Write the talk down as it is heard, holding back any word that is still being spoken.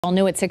All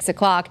new at 6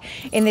 o'clock.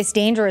 In this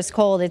dangerous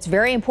cold, it's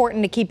very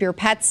important to keep your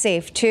pets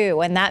safe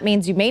too, and that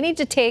means you may need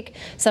to take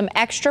some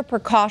extra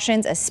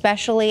precautions,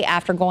 especially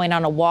after going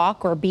on a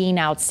walk or being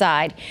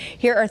outside.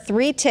 Here are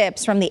 3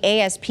 tips from the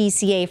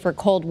ASPCA for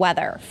cold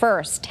weather.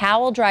 First,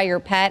 towel dry your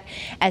pet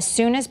as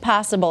soon as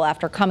possible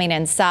after coming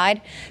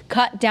inside.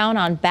 Cut down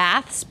on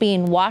baths.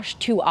 Being washed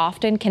too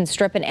often can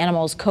strip an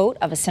animal's coat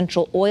of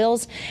essential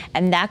oils,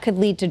 and that could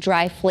lead to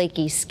dry,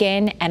 flaky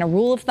skin. And a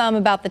rule of thumb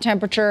about the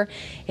temperature: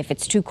 if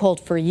it's too cold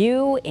for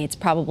you, it's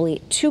probably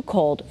too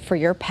cold for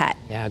your pet.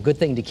 Yeah, good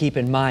thing to keep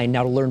in mind.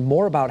 Now, to learn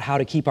more about how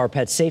to keep our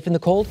pets safe in the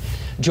cold,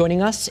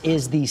 joining us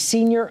is the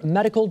Senior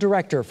Medical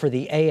Director for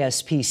the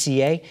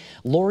ASPCA,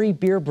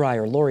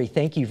 Bierbrier. Lori,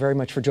 thank you very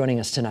much for joining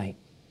us tonight.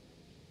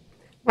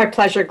 My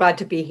pleasure. Glad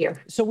to be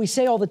here. So we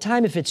say all the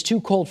time, if it's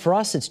too cold for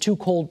us, it's too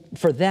cold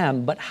for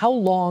them. But how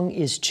long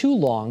is too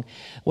long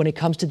when it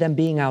comes to them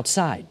being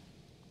outside?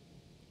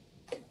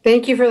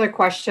 Thank you for the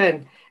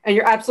question. And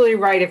you're absolutely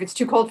right. If it's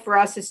too cold for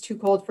us, it's too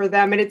cold for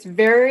them. And it's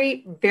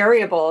very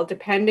variable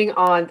depending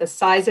on the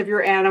size of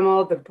your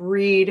animal, the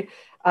breed,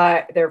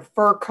 their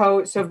fur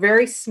coat. So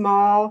very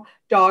small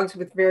dogs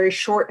with very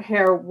short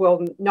hair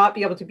will not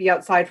be able to be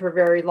outside for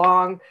very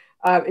long.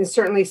 And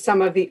certainly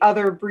some of the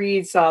other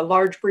breeds,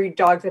 large breed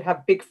dogs that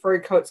have big furry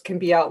coats can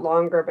be out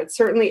longer, but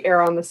certainly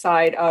err on the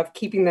side of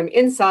keeping them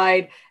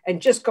inside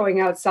and just going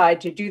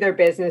outside to do their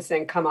business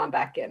and come on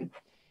back in.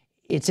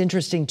 It's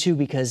interesting, too,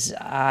 because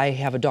I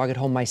have a dog at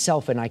home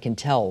myself, and I can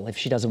tell if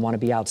she doesn't want to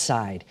be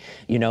outside.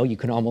 You know, you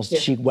can almost,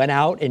 She went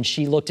out and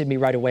she looked at me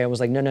right away. I was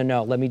like,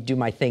 no, let me do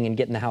my thing and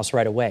get in the house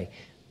right away.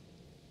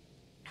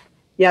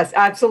 Yes,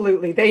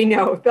 absolutely. They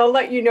know. They'll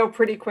let you know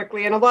pretty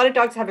quickly. And a lot of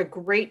dogs have a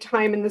great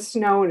time in the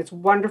snow, and it's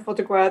wonderful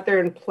to go out there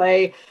and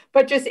play.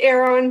 But just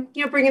err on,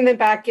 bringing them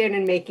back in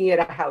and making it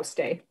a house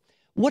day.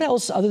 What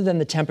else, other than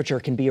the temperature,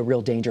 can be a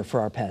real danger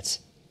for our pets?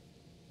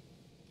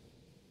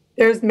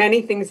 There's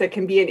many things that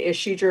can be an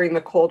issue during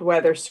the cold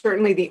weather.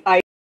 Certainly the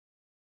ice.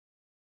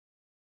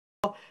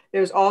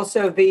 There's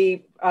also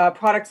the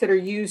products that are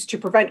used to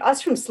prevent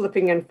us from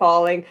slipping and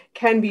falling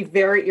can be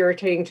very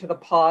irritating to the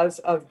paws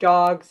of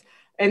dogs.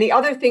 And the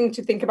other thing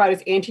to think about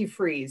is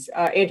antifreeze.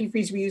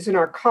 Antifreeze we use in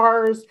our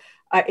cars.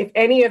 If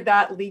any of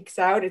that leaks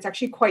out, it's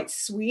actually quite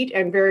sweet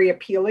and very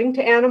appealing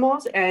to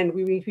animals. And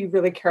we need to be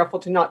really careful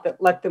to not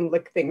let them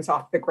lick things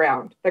off the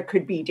ground that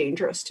could be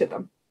dangerous to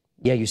them.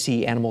 Yeah, you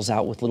see animals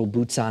out with little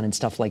boots on and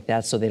stuff like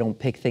that so they don't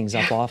pick things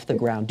up off the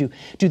ground.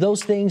 Do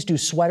those things, do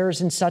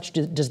sweaters and such,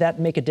 does that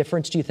make a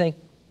difference, do you think?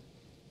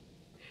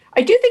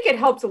 I do think it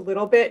helps a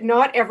little bit.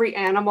 Not every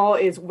animal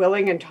is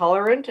willing and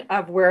tolerant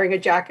of wearing a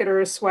jacket or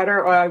a sweater,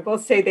 or I will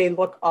say they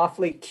look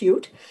awfully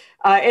cute.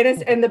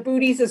 And the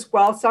booties as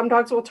well. Some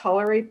dogs will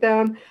tolerate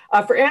them.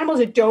 For animals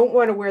that don't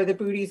want to wear the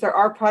booties, there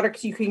are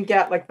products you can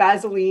get like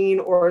Vaseline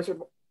or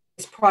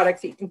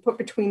products that you can put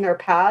between their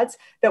pads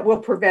that will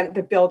prevent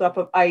the buildup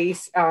of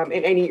ice and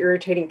any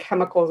irritating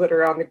chemicals that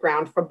are on the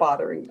ground from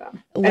bothering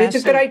them. And it's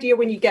a good idea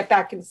when you get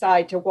back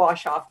inside to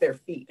wash off their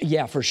feet.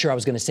 Yeah, for sure. I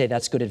was going to say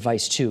that's good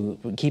advice too.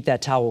 Keep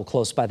that towel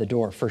close by the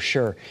door for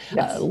sure.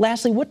 Yes.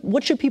 Lastly,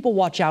 what should people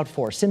watch out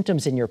for?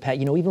 Symptoms in your pet,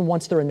 even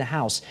once they're in the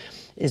house.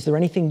 Is there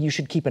anything you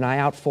should keep an eye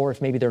out for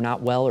if maybe they're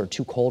not well or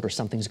too cold or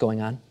something's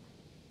going on?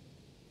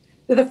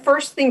 The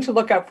first thing to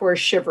look out for is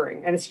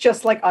shivering. And it's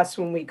just like us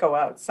when we go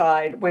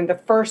outside. When the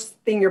first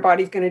thing your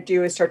body's going to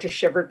do is start to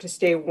shiver to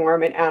stay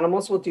warm, and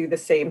animals will do the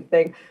same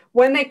thing.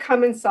 When they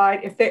come inside,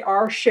 if they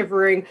are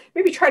shivering,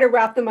 maybe try to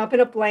wrap them up in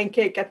a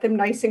blanket, get them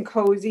nice and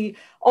cozy.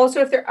 Also,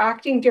 if they're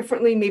acting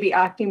differently, maybe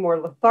acting more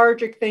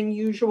lethargic than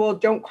usual,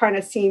 don't kind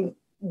of seem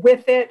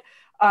with it.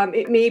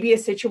 It may be a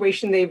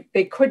situation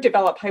they could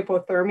develop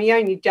hypothermia,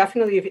 and you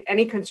definitely, if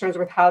any concerns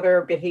with how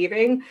they're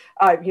behaving,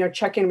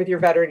 check in with your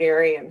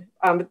veterinarian.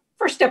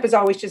 First step is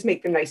always just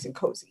make them nice and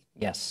cozy.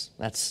 Yes,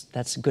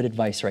 that's good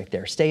advice right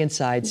there. Stay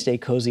inside, stay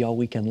cozy all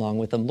weekend long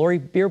with them.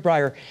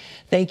 Bierbrier,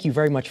 thank you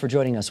very much for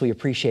joining us. We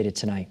appreciate it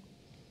tonight.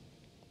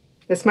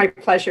 It's my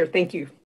pleasure. Thank you.